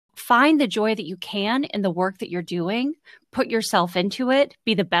find the joy that you can in the work that you're doing, put yourself into it,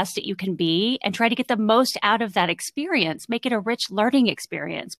 be the best that you can be, and try to get the most out of that experience. Make it a rich learning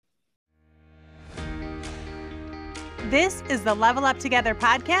experience. This is the Level Up Together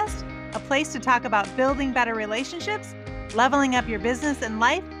podcast, a place to talk about building better relationships, leveling up your business and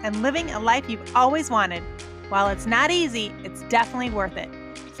life, and living a life you've always wanted. While it's not easy, it's definitely worth it.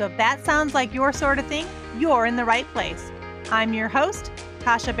 So if that sounds like your sort of thing, you're in the right place. I'm your host,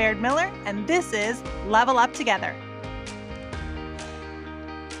 Tasha Baird Miller, and this is Level Up Together.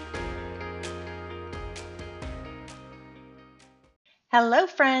 Hello,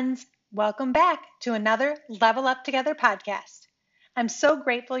 friends. Welcome back to another Level Up Together podcast. I'm so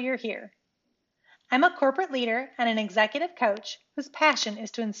grateful you're here. I'm a corporate leader and an executive coach whose passion is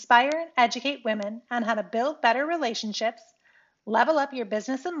to inspire and educate women on how to build better relationships, level up your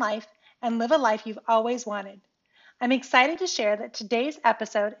business and life, and live a life you've always wanted. I'm excited to share that today's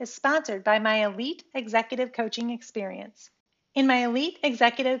episode is sponsored by my Elite Executive Coaching Experience. In my Elite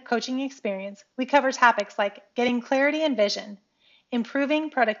Executive Coaching Experience, we cover topics like getting clarity and vision,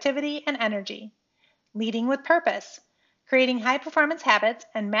 improving productivity and energy, leading with purpose, creating high-performance habits,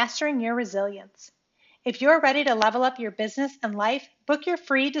 and mastering your resilience. If you're ready to level up your business and life, book your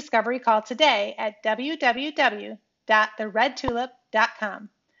free discovery call today at www.theredtulip.com.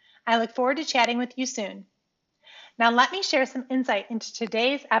 I look forward to chatting with you soon. Now let me share some insight into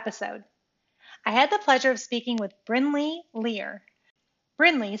today's episode. I had the pleasure of speaking with Brinley Lear.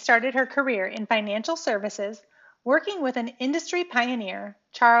 Brinley started her career in financial services working with an industry pioneer,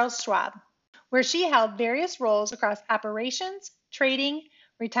 Charles Schwab, where she held various roles across operations, trading,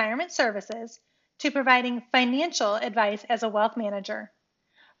 retirement services, to providing financial advice as a wealth manager.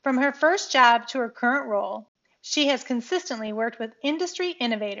 From her first job to her current role, she has consistently worked with industry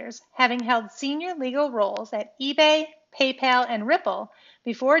innovators, having held senior legal roles at eBay, PayPal, and Ripple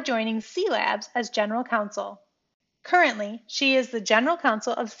before joining C Labs as general counsel. Currently, she is the general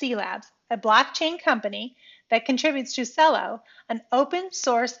counsel of C Labs, a blockchain company that contributes to Celo, an open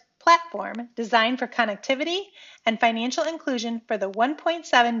source platform designed for connectivity and financial inclusion for the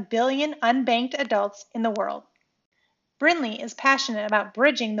 1.7 billion unbanked adults in the world. Brinley is passionate about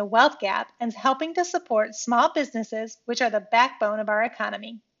bridging the wealth gap and helping to support small businesses, which are the backbone of our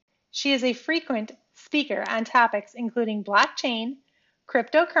economy. She is a frequent speaker on topics including blockchain,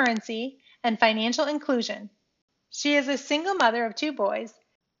 cryptocurrency, and financial inclusion. She is a single mother of 2 boys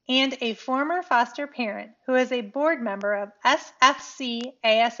and a former foster parent who is a board member of SFC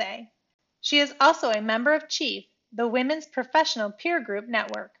ASA. She is also a member of CHIEF, the Women's Professional Peer Group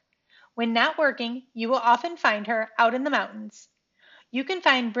Network. When not working, you will often find her out in the mountains. You can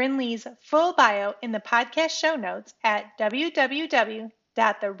find Brinley's full bio in the podcast show notes at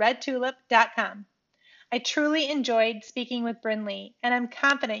www.theredtulip.com. I truly enjoyed speaking with Brinley, and I'm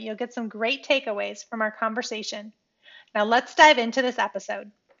confident you'll get some great takeaways from our conversation. Now let's dive into this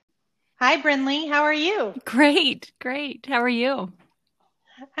episode. Hi, Brinley. How are you? Great, great. How are you?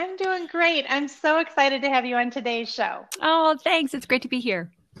 I'm doing great. I'm so excited to have you on today's show. Oh, thanks. It's great to be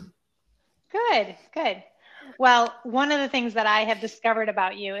here. Good, good. Well, one of the things that I have discovered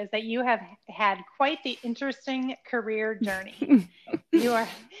about you is that you have had quite the interesting career journey.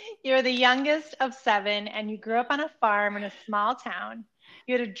 You're the youngest of 7, and you grew up on a farm in a small town.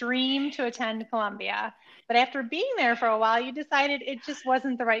 You had a dream to attend Columbia, but after being there for a while, you decided it just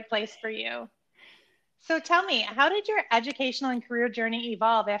wasn't the right place for you. So tell me, how did your educational and career journey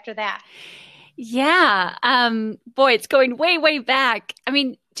evolve after that? Yeah. Boy, it's going way, way back. I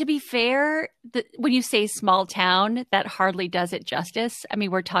mean, to be fair, when you say small town, that hardly does it justice. I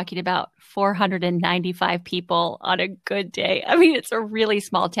mean, we're talking about 495 people on a good day. I mean, it's a really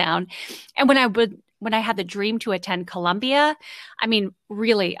small town. And when I had the dream to attend Columbia, I mean,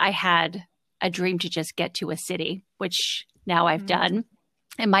 really, I had a dream to just get to a city, which now I've done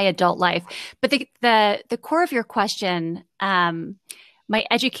in my adult life. But the core of your question, my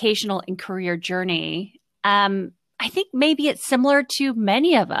educational and career journey, I think maybe it's similar to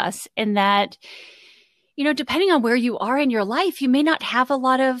many of us in that, you know, depending on where you are in your life, you may not have a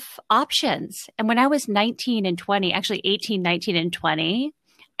lot of options. And when I was 19 and 20, actually 18, 19, and 20,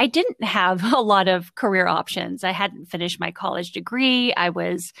 I didn't have a lot of career options. I hadn't finished my college degree. I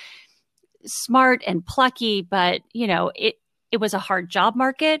was smart and plucky, but, you know, it was a hard job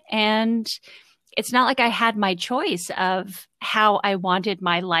market, and it's not like I had my choice of how I wanted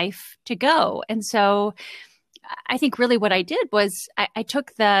my life to go. And so I think really what I did was I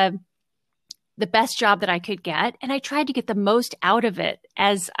took the best job that I could get, and I tried to get the most out of it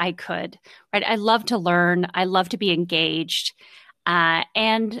as I could, right? I love to learn. I love to be engaged.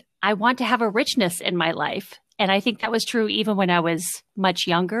 And I want to have a richness in my life. And I think that was true even when I was much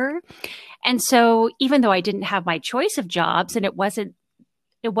younger. And so even though I didn't have my choice of jobs, and it wasn't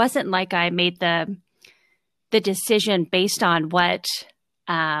like I made the decision based on what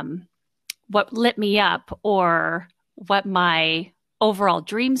lit me up or what my overall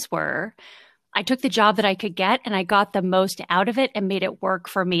dreams were. I took the job that I could get and I got the most out of it and made it work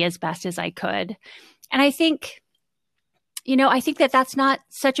for me as best as I could. And I think, that that's not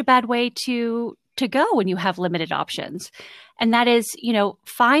such a bad way to go when you have limited options. And that is,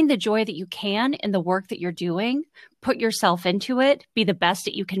 find the joy that you can in the work that you're doing, put yourself into it, be the best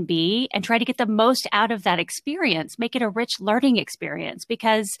that you can be, and try to get the most out of that experience. Make it a rich learning experience,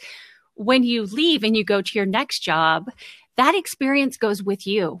 because when you leave and you go to your next job, that experience goes with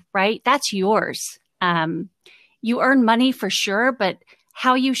you, right? That's yours. You earn money for sure, but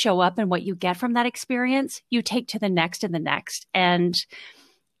how you show up and what you get from that experience, you take to the next and the next. And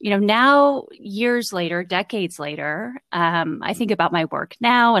now, years later, decades later, I think about my work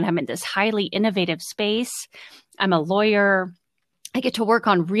now, and I'm in this highly innovative space. I'm a lawyer. I get to work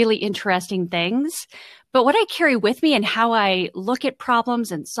on really interesting things. But what I carry with me and how I look at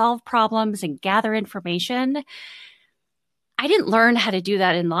problems and solve problems and gather information, I didn't learn how to do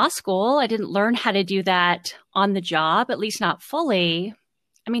that in law school. I didn't learn how to do that on the job, at least not fully.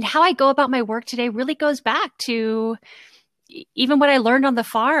 I mean, how I go about my work today really goes back to even what I learned on the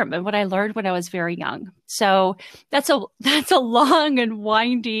farm and what I learned when I was very young. So that's a long and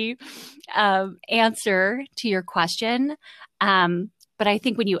windy answer to your question. But I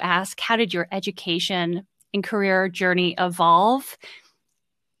think when you ask, how did your education and career journey evolve?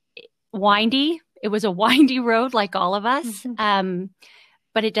 Windy. It was a windy road like all of us. Mm-hmm.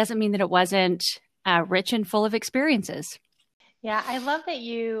 But it doesn't mean that it wasn't rich and full of experiences. Yeah, I love that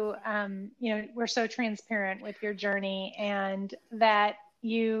you, were so transparent with your journey, and that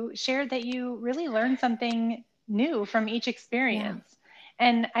you shared that you really learned something new from each experience. Yeah.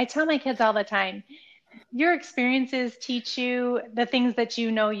 And I tell my kids all the time, your experiences teach you the things that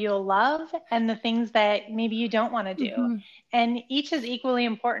you'll love and the things that maybe you don't want to do. Mm-hmm. And each is equally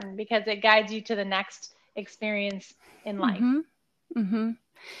important because it guides you to the next experience in life. Mm-hmm. Mm-hmm.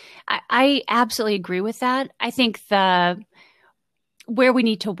 I absolutely agree with that. I think where we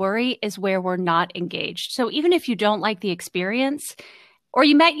need to worry is where we're not engaged. So even if you don't like the experience, or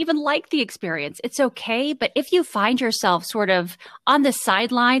you might even like the experience, it's okay. But if you find yourself sort of on the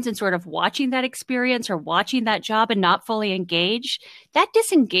sidelines and sort of watching that experience or watching that job and not fully engaged, that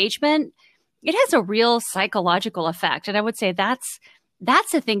disengagement, it has a real psychological effect. And I would say that's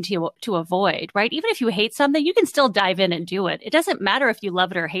a thing to avoid, right? Even if you hate something, you can still dive in and do it. It doesn't matter if you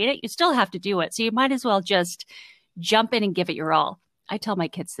love it or hate it. You still have to do it. So you might as well just jump in and give it your all. I tell my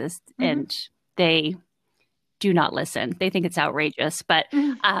kids this, mm-hmm. and they do not listen. They think it's outrageous, but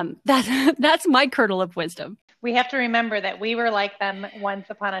that's my kernel of wisdom. We have to remember that we were like them once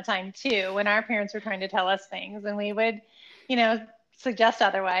upon a time too, when our parents were trying to tell us things, and we would, suggest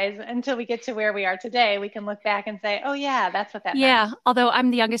otherwise. Until we get to where we are today, we can look back and say, "Oh yeah, that's what that meant." Yeah. Although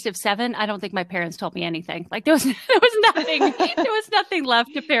I'm the youngest of 7, I don't think my parents told me anything. Like there was nothing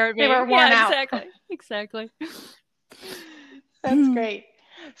left to parent me. They were worn out. Exactly. That's great.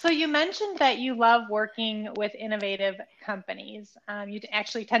 So you mentioned that you love working with innovative companies. You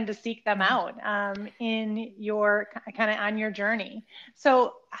actually tend to seek them out in your on your journey.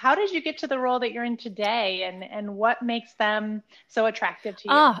 So how did you get to the role that you're in today, and what makes them so attractive to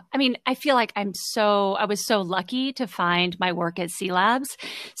you? I mean, I feel like I was so lucky to find my work at C Labs.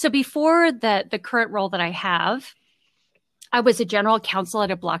 So before the current role that I have, I was a general counsel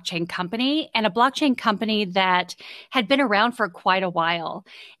at a blockchain company, and a blockchain company that had been around for quite a while.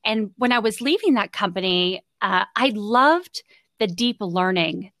 And when I was leaving that company, I loved the deep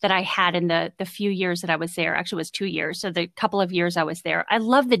learning that I had in the few years that I was there. Actually, it was 2 years. So the couple of years I was there, I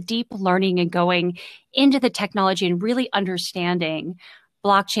loved the deep learning and going into the technology and really understanding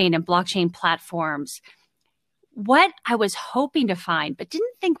blockchain and blockchain platforms. What I was hoping to find, but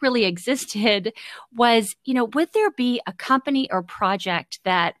didn't think really existed, was, would there be a company or project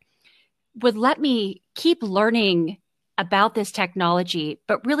that would let me keep learning about this technology,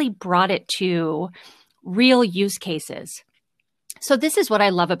 but really brought it to real use cases? So this is what I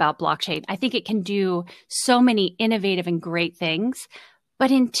love about blockchain. I think it can do so many innovative and great things,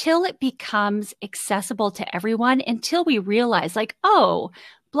 but until it becomes accessible to everyone, until we realize like, oh,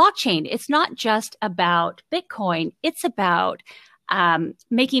 blockchain, it's not just about Bitcoin. It's about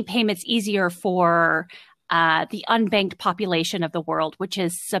making payments easier for the unbanked population of the world, which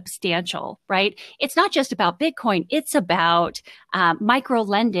is substantial, right? It's not just about Bitcoin. It's about micro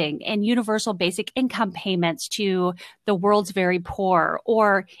lending and universal basic income payments to the world's very poor.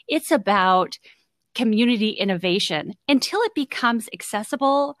 Or it's about community innovation. Until it becomes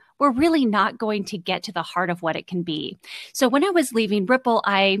accessible, we're really not going to get to the heart of what it can be. So when I was leaving Ripple,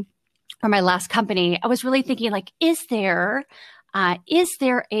 or my last company, I was really thinking like, is there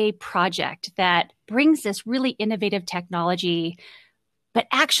a project that brings this really innovative technology, but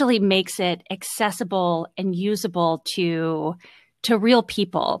actually makes it accessible and usable to real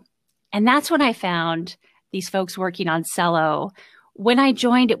people? And that's when I found these folks working on Celo. When I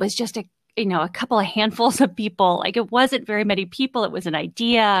joined, it was just a couple of handfuls of people. Like, it wasn't very many people. It was an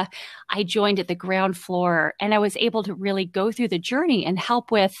idea. I joined at the ground floor, and I was able to really go through the journey and help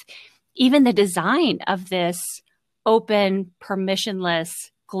with even the design of this open, permissionless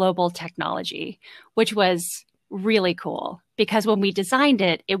global technology, which was really cool. Because when we designed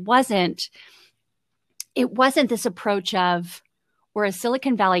it, it wasn't this approach of, we're a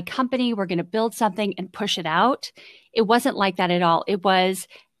Silicon Valley company, we're going to build something and push it out. It wasn't like that at all. It was,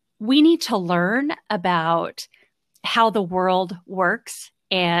 we need to learn about how the world works,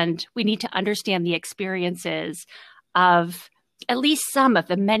 and we need to understand the experiences of at least some of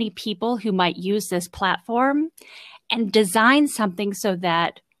the many people who might use this platform, and design something so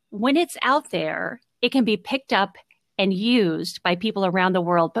that when it's out there, it can be picked up and used by people around the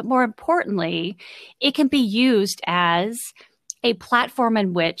world. But more importantly, it can be used as a platform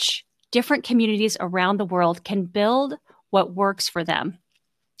in which different communities around the world can build what works for them.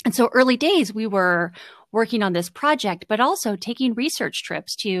 And so early days, we were working on this project, but also taking research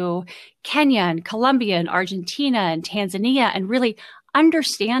trips to Kenya and Colombia and Argentina and Tanzania, and really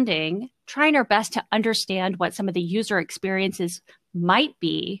trying our best to understand what some of the user experiences might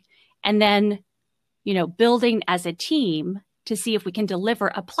be, and then, building as a team to see if we can deliver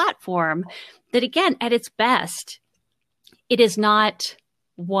a platform that, again, at its best, it is not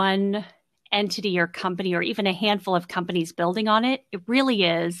one entity or company or even a handful of companies building on it. It really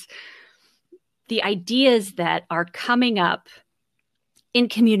is the ideas that are coming up in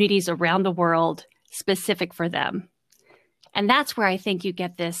communities around the world specific for them. And that's where I think you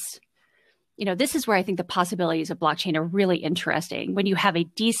get this, this is where I think the possibilities of blockchain are really interesting. When you have a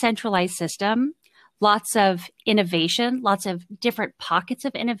decentralized system, lots of innovation, lots of different pockets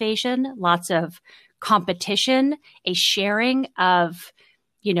of innovation, lots of competition, a sharing of,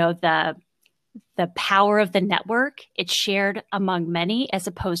 the power of the network. It's shared among many as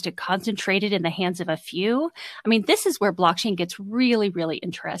opposed to concentrated in the hands of a few. I mean, this is where blockchain gets really, really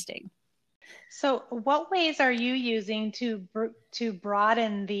interesting. So what ways are you using to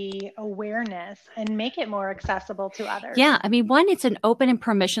broaden the awareness and make it more accessible to others? Yeah, I mean, one, it's an open and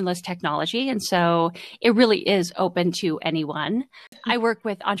permissionless technology. And so it really is open to anyone. I work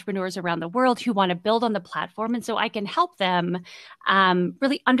with entrepreneurs around the world who want to build on the platform. And so I can help them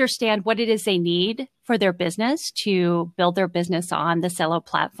really understand what it is they need for their business to build their business on the Celo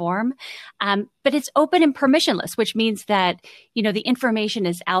platform. But it's open and permissionless, which means that, the information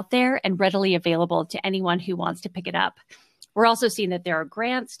is out there and readily available to anyone who wants to pick it up. We're also seeing that there are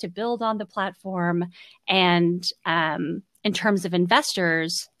grants to build on the platform. And in terms of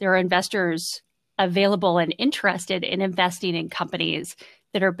investors, there are investors available and interested in investing in companies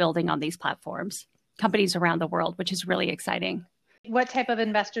that are building on these platforms, companies around the world, which is really exciting. What type of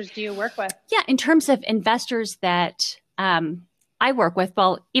investors do you work with? Yeah, in terms of investors that I work with,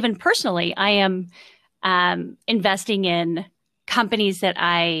 well, even personally, I am investing in companies that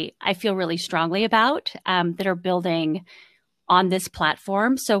I feel really strongly about that are building on this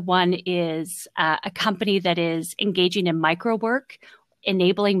platform. So one is a company that is engaging in micro work,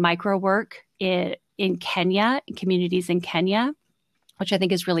 enabling micro work in Kenya, in communities in Kenya, which I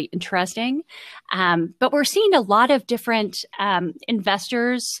think is really interesting. But we're seeing a lot of different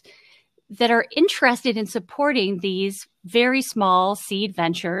investors that are interested in supporting these very small seed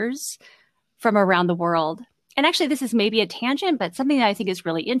ventures from around the world. And actually, this is maybe a tangent, but something that I think is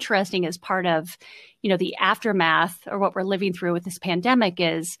really interesting as part of, the aftermath or what we're living through with this pandemic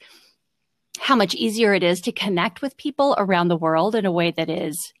is how much easier it is to connect with people around the world in a way that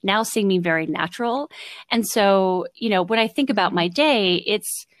is now seeming very natural. And so, when I think about my day,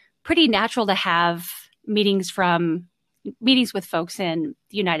 it's pretty natural to have meetings with folks in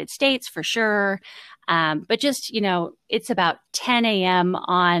the United States for sure. But just, it's about 10 a.m.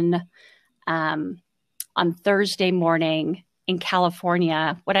 on Thursday morning in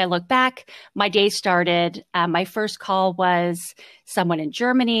California. When I look back, my day started. My first call was someone in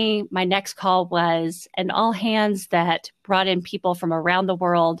Germany. My next call was an all hands that brought in people from around the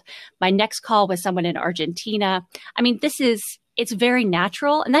world. My next call was someone in Argentina. I mean, it's very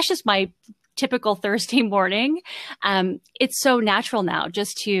natural. And that's just my typical Thursday morning. It's so natural now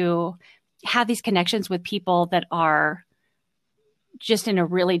just to have these connections with people that are just in a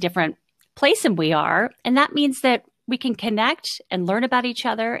really different place and we are. And that means that we can connect and learn about each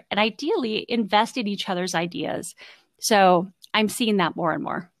other and ideally invest in each other's ideas. So I'm seeing that more and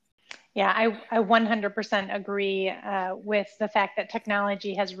more. Yeah, I 100% agree with the fact that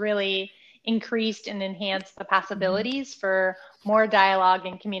technology has really increased and enhanced the possibilities for more dialogue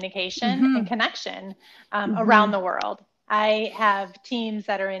and communication and connection around the world. I have teams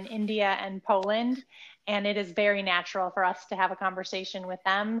that are in India and Poland, and it is very natural for us to have a conversation with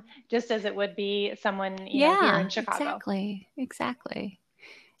them, just as it would be someone, here in Chicago. Exactly.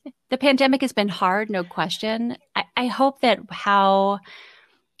 The pandemic has been hard, no question. I hope that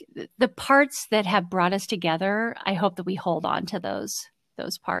the parts that have brought us together, I hope that we hold on to those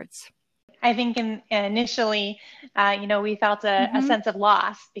parts. I think initially, we felt a sense of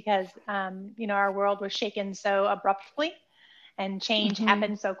loss because, our world was shaken so abruptly and change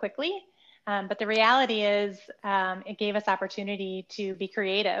happened so quickly. But the reality is it gave us opportunity to be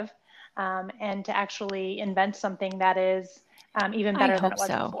creative and to actually invent something that is even better than it was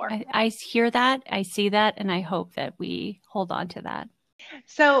before. I hear that, I see that, and I hope that we hold on to that.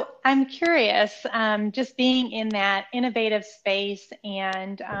 So I'm curious, just being in that innovative space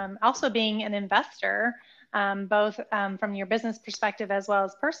and also being an investor, both from your business perspective as well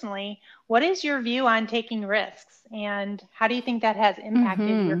as personally, what is your view on taking risks and how do you think that has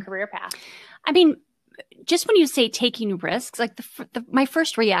impacted your career path? I mean, just when you say taking risks, like my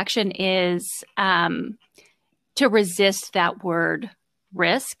first reaction is to resist that word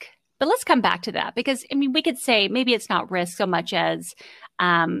risk. But let's come back to that because, we could say maybe it's not risk so much as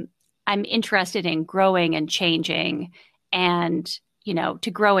I'm interested in growing and changing. And,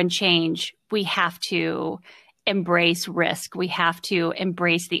 to grow and change, we have to embrace risk. We have to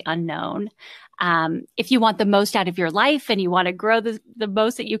embrace the unknown. If you want the most out of your life and you want to grow the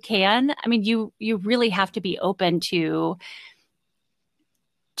most that you can, you really have to be open to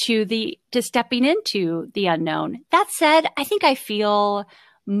stepping into the unknown. That said, I think I feel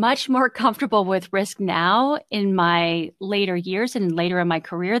much more comfortable with risk now in my later years and later in my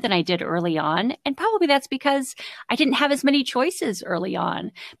career than I did early on. And probably that's because I didn't have as many choices early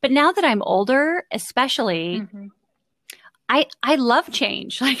on. But now that I'm older, especially, I love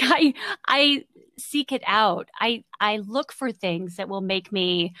change. Like I seek it out. I look for things that will make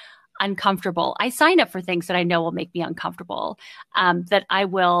me uncomfortable. I sign up for things that I know will make me uncomfortable, that I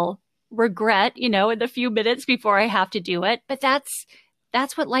will regret, in the few minutes before I have to do it. But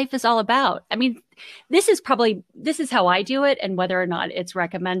that's what life is all about. This is how I do it, and whether or not it's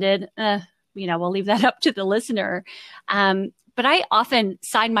recommended, we'll leave that up to the listener. But I often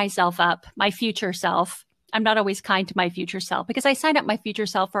sign myself up, my future self. I'm not always kind to my future self because I sign up my future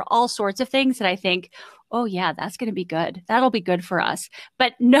self for all sorts of things that I think, oh yeah, that's going to be good. That'll be good for us.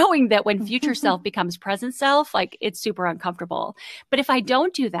 But knowing that when future self becomes present self, like it's super uncomfortable. But if I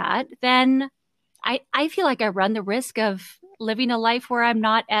don't do that, then I feel like I run the risk of living a life where I'm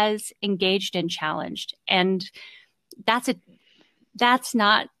not as engaged and challenged. And that's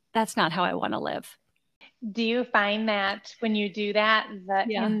not how I want to live. Do you find that when you do that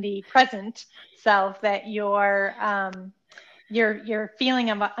in the present self that your feeling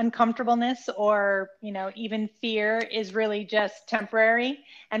of uncomfortableness or even fear is really just temporary,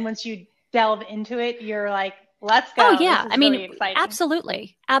 and once you delve into it, you're like, let's go. Oh yeah, really exciting.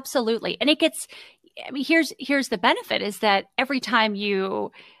 Absolutely, and it gets. Here's the benefit is that every time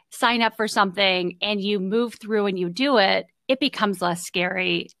you sign up for something and you move through and you do it, it becomes less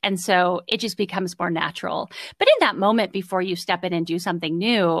scary. And so it just becomes more natural. But in that moment before you step in and do something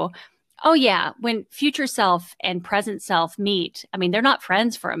new, oh yeah, when future self and present self meet, they're not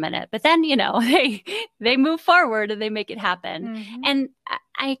friends for a minute, but then, they move forward and they make it happen. And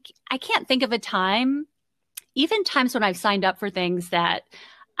I can't think of a time, even times when I've signed up for things that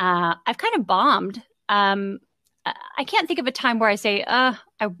I've kind of bombed. I can't think of a time where I say,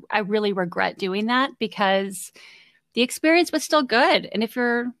 I really regret doing that because the experience was still good. And if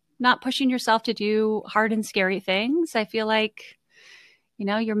you're not pushing yourself to do hard and scary things, I feel like,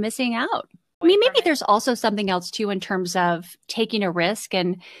 you're missing out. Maybe there's also something else too in terms of taking a risk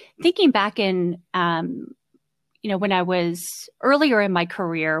and thinking back in, when I was earlier in my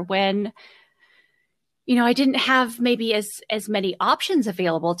career, when I didn't have maybe as many options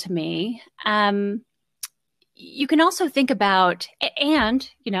available to me. You can also think about, and,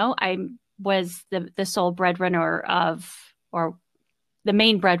 I was the sole breadwinner or the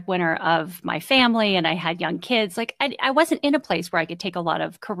main breadwinner of my family, and I had young kids. Like I wasn't in a place where I could take a lot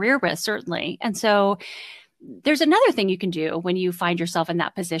of career risks, certainly. And so there's another thing you can do when you find yourself in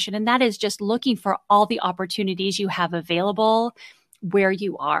that position, and that is just looking for all the opportunities you have available where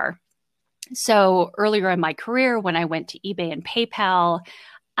you are. So earlier in my career, when I went to eBay and PayPal,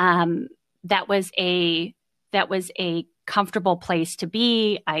 that was a comfortable place to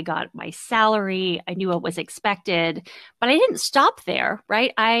be. I got my salary. I knew what was expected, but I didn't stop there,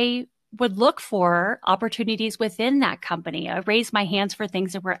 right? I would look for opportunities within that company. I raised my hands for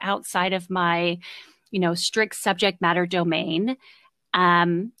things that were outside of my, strict subject matter domain.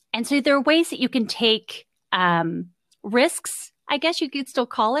 And so there are ways that you can take risks, I guess you could still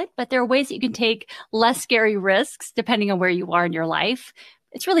call it, but there are ways that you can take less scary risks depending on where you are in your life.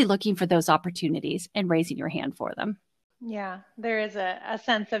 It's really looking for those opportunities and raising your hand for them. Yeah, there is a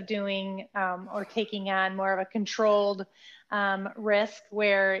sense of doing or taking on more of a controlled risk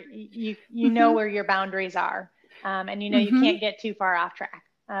where you know where your boundaries are, and you can't get too far off track,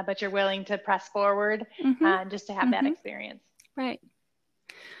 but you're willing to press forward just to have that experience. Right.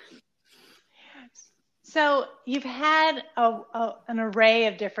 So you've had an array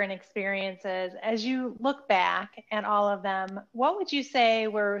of different experiences. As you look back at all of them, what would you say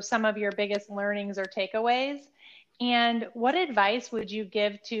were some of your biggest learnings or takeaways? And what advice would you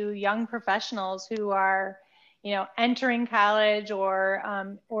give to young professionals who are, entering college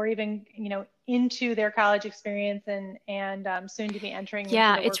or even, into their college experience and soon to be entering into the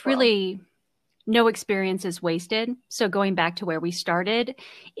work it's world? Really no experience is wasted. So going back to where we started,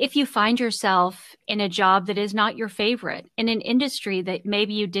 if you find yourself in a job that is not your favorite, in an industry that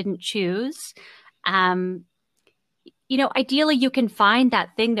maybe you didn't choose, ideally you can find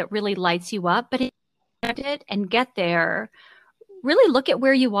that thing that really lights you up, but it and get there, really look at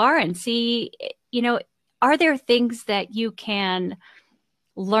where you are and see, are there things that you can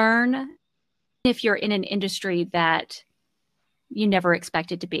learn if you're in an industry that you never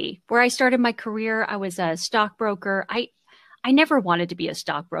expected to be. Where I started my career, I was a stockbroker. I never wanted to be a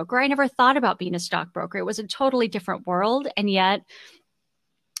stockbroker. I never thought about being a stockbroker. It was a totally different world. And yet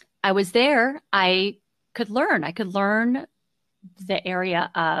I was there. I could learn. I could learn the area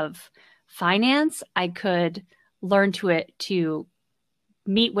of finance. I could learn to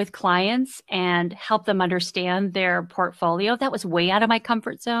meet with clients and help them understand their portfolio. That was way out of my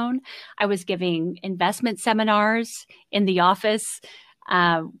comfort zone. I was giving investment seminars in the office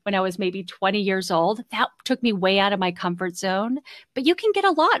when I was maybe 20 years old. That took me way out of my comfort zone. But you can get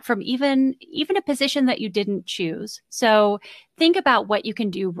a lot from even a position that you didn't choose. So think about what you can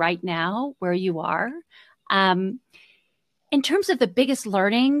do right now where you are. In terms of the biggest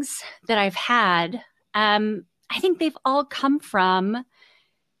learnings that I've had, I think they've all come from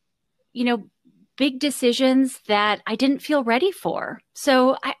big decisions that I didn't feel ready for.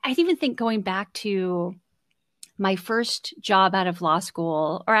 So I even think going back to my first job out of law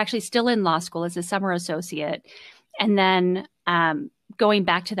school, or actually still in law school as a summer associate, and then going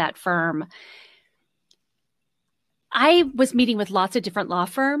back to that firm, I was meeting with lots of different law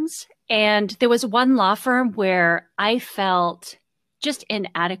firms. And there was one law firm where I felt just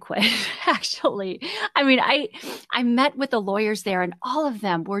inadequate, actually. I mean, I met with the lawyers there and all of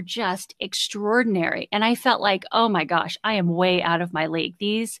them were just extraordinary. And I felt like, oh my gosh, I am way out of my league.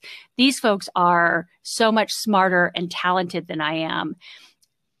 These folks are so much smarter and talented than I am.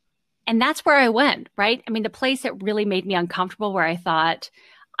 And that's where I went, right? I mean, the place that really made me uncomfortable, where I thought,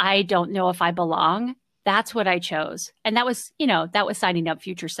 I don't know if I belong, that's what I chose. And that was signing up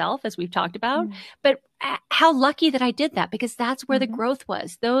future self, as we've talked about. But how lucky that I did that, because that's where the growth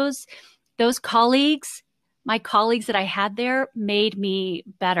was. Those colleagues, my colleagues that I had there, made me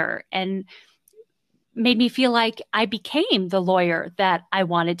better and made me feel like I became the lawyer that I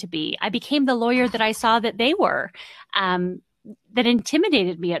wanted to be. I became the lawyer that I saw that they were, that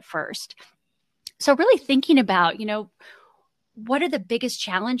intimidated me at first. So really thinking about, what are the biggest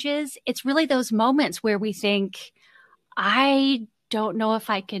challenges? It's really those moments where we think, I don't know if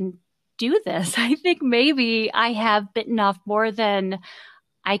I can do this. I think maybe I have bitten off more than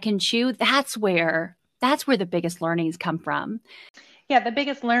I can chew. That's where the biggest learnings come from. Yeah, the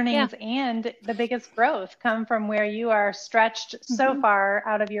biggest learnings and the biggest growth come from where you are stretched so far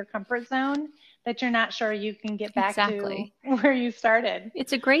out of your comfort zone that you're not sure you can get back to where you started.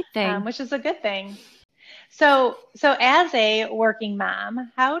 It's a great thing. Which is a good thing. So as a working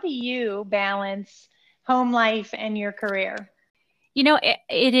mom, how do you balance home life and your career?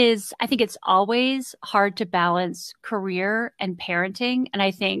 It is, I think it's always hard to balance career and parenting. And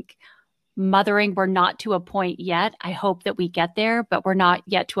I think mothering, we're not to a point yet. I hope that we get there, but we're not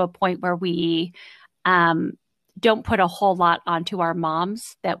yet to a point where we don't put a whole lot onto our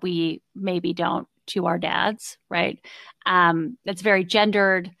moms that we maybe don't to our dads, right? It's very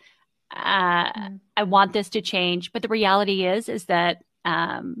gendered. I want this to change, but the reality is that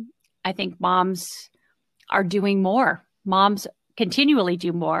I think moms are doing more. Moms continually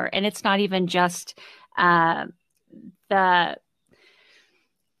do more, and it's not even just the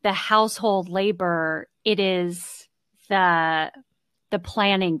the household labor. It is the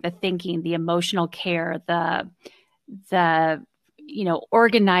planning, the thinking, the emotional care, the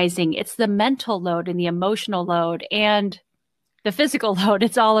organizing. It's the mental load and the emotional load and the physical load.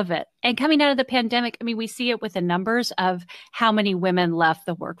 It's all of it. And coming out of the pandemic, I mean, we see it with the numbers of how many women left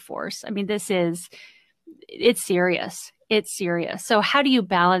the workforce. I mean, it's serious. It's serious. So how do you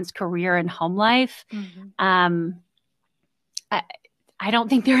balance career and home life? Mm-hmm. I don't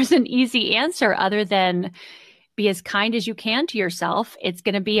think there's an easy answer other than be as kind as you can to yourself. It's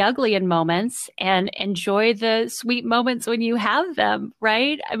going to be ugly in moments, and enjoy the sweet moments when you have them,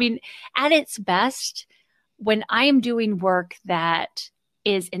 right? I mean, at its best, when I am doing work that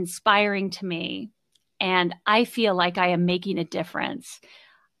is inspiring to me and I feel like I am making a difference,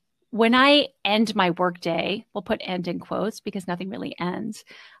 when I end my workday, we'll put end in quotes because nothing really ends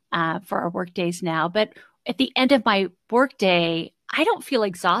for our work days now, but at the end of my workday, I don't feel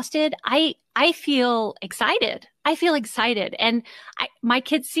exhausted. I feel excited. I feel excited. And my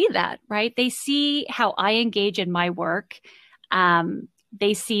kids see that, right? They see how I engage in my work.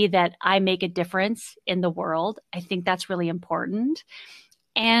 They see that I make a difference in the world. I think that's really important.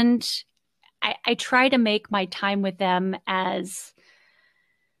 And I try to make my time with them as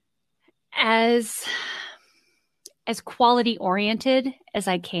quality oriented as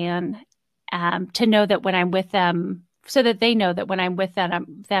I can, to know that when I'm with them, so that they know that when I'm with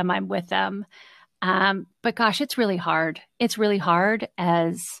them, I'm with them. But gosh, it's really hard. It's really hard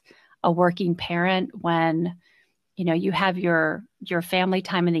as a working parent when, you have your family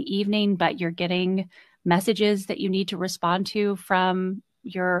time in the evening, but you're getting messages that you need to respond to from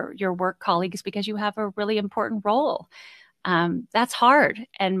your work colleagues because you have a really important role. That's hard.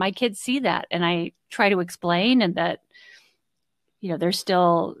 And my kids see that. And I try to explain, and that, they're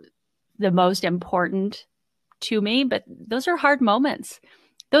still the most important to me, but those are hard moments.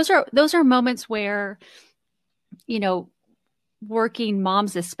 Those are moments where, working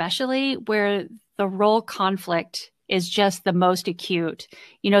moms, especially, where the role conflict is just the most acute.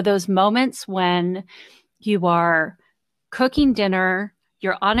 Those moments when you are cooking dinner,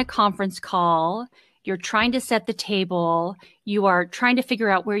 you're on a conference call, you're trying to set the table, you are trying to figure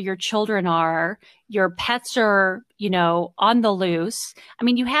out where your children are, your pets are, on the loose. I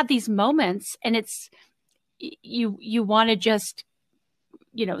mean, you have these moments, and you want to just,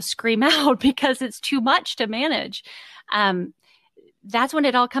 scream out because it's too much to manage. That's when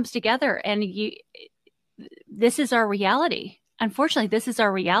it all comes together, and this is our reality. Unfortunately, this is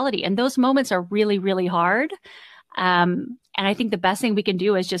our reality. And those moments are really, really hard. And I think the best thing we can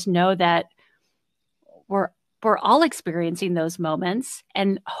do is just know that we're all experiencing those moments,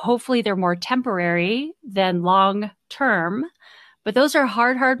 and hopefully they're more temporary than long term. But those are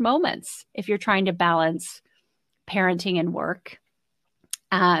hard moments if you're trying to balance parenting and work.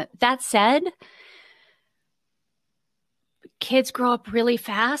 That said, kids grow up really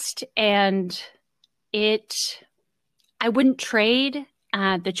fast, and I wouldn't trade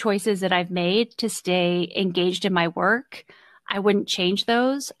the choices that I've made to stay engaged in my work. I wouldn't change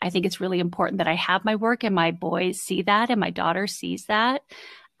those. I think it's really important that I have my work, and my boys see that, and my daughter sees that.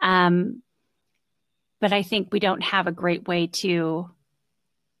 But I think we don't have a great way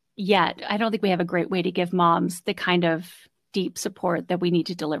yet. I don't think we have a great way to give moms the kind of deep support that we need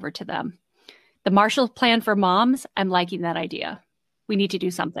to deliver to them. The Marshall Plan for moms, I'm liking that idea. We need to do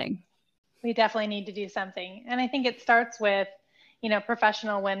something. We definitely need to do something. And I think it starts with,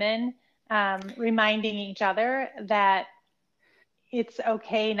 professional women reminding each other that it's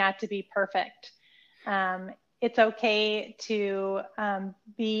okay not to be perfect. It's okay to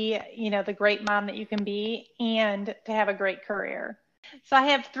be, the great mom that you can be, and to have a great career. So I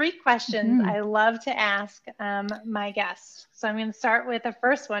have 3 questions I love to ask my guests. So I'm going to start with the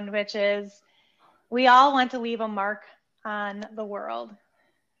first one, which is, we all want to leave a mark on the world.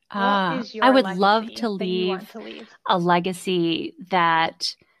 What is your I would legacy love to leave a legacy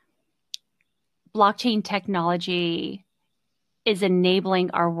that blockchain technology is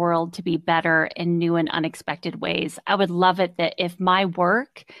enabling our world to be better in new and unexpected ways. I would love it that if my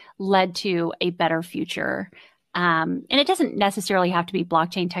work led to a better future, and it doesn't necessarily have to be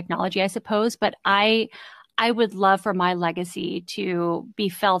blockchain technology, I suppose, but I would love for my legacy to be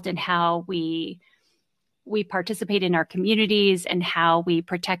felt in how we participate in our communities and how we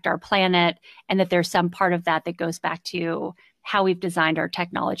protect our planet, and that there's some part of that goes back to how we've designed our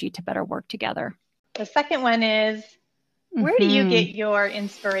technology to better work together. The second one is, where do you get your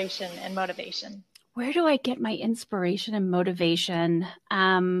inspiration and motivation? Where do I get my inspiration and motivation?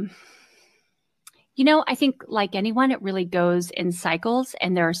 I think like anyone, it really goes in cycles.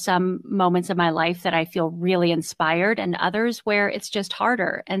 And there are some moments in my life that I feel really inspired and others where it's just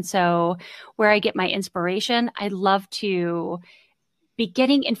harder. And so where I get my inspiration, I love to be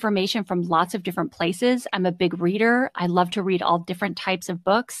getting information from lots of different places. I'm a big reader. I love to read all different types of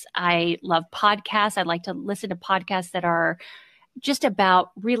books. I love podcasts. I like to listen to podcasts that are just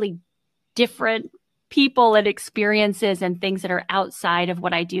about really different people and experiences and things that are outside of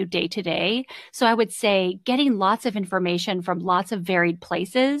what I do day to day. So I would say getting lots of information from lots of varied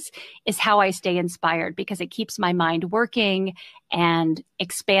places is how I stay inspired, because it keeps my mind working and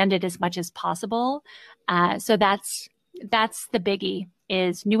expanded as much as possible. So that's the biggie,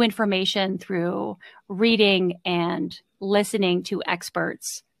 is new information through reading and listening to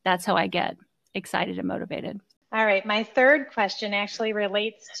experts. That's how I get excited and motivated. All right. My third question actually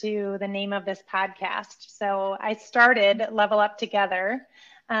relates to the name of this podcast. So I started Level Up Together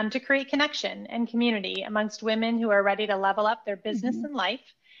to create connection and community amongst women who are ready to level up their business and life.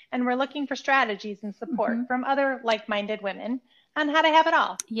 And we're looking for strategies and support from other like-minded women on how to have it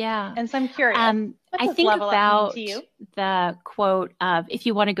all. Yeah. And so I'm curious. I think about the quote of, if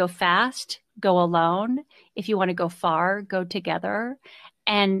you want to go fast, go alone. If you want to go far, go together.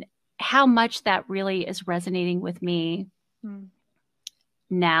 And how much that really is resonating with me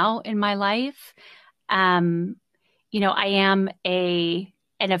now in my life. I am an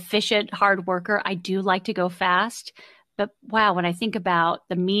efficient, hard worker. I do like to go fast, but wow, when I think about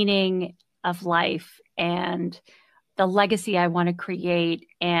the meaning of life and the legacy I want to create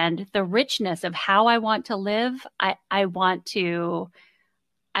and the richness of how I want to live, I want to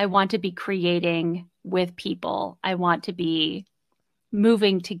be creating with people. I want to be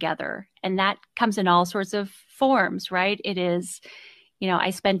moving together. And that comes in all sorts of forms, right? It is,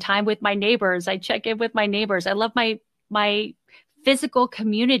 I spend time with my neighbors. I check in with my neighbors. I love my physical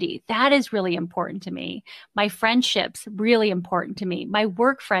community. That is really important to me. My friendships, really important to me. My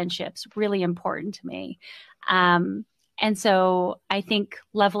work friendships, really important to me. And so I think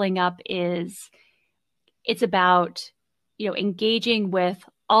leveling up it's about, engaging with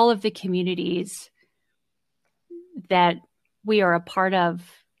all of the communities that we are a part of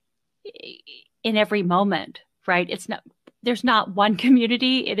in every moment, right? There's not one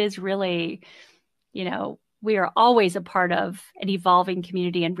community. It is really, we are always a part of an evolving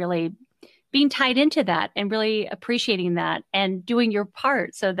community, and really being tied into that and really appreciating that and doing your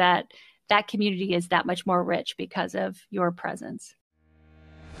part so that that community is that much more rich because of your presence.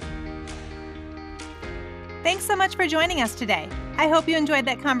 Thanks so much for joining us today. I hope you enjoyed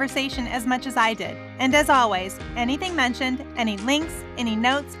that conversation as much as I did. And as always, anything mentioned, any links, any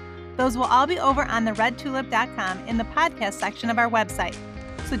notes, those will all be over on theredtulip.com in the podcast section of our website.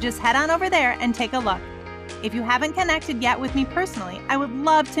 So just head on over there and take a look. If you haven't connected yet with me personally, I would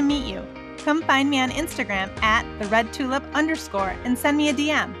love to meet you. Come find me on Instagram at @theredtulip_ and send me a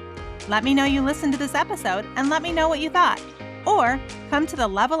DM. Let me know you listened to this episode and let me know what you thought. Or come to the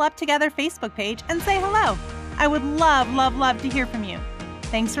Level Up Together Facebook page and say hello. I would love, love, love to hear from you.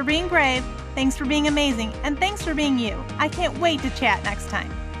 Thanks for being brave, thanks for being amazing, and thanks for being you. I can't wait to chat next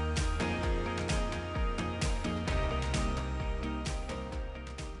time.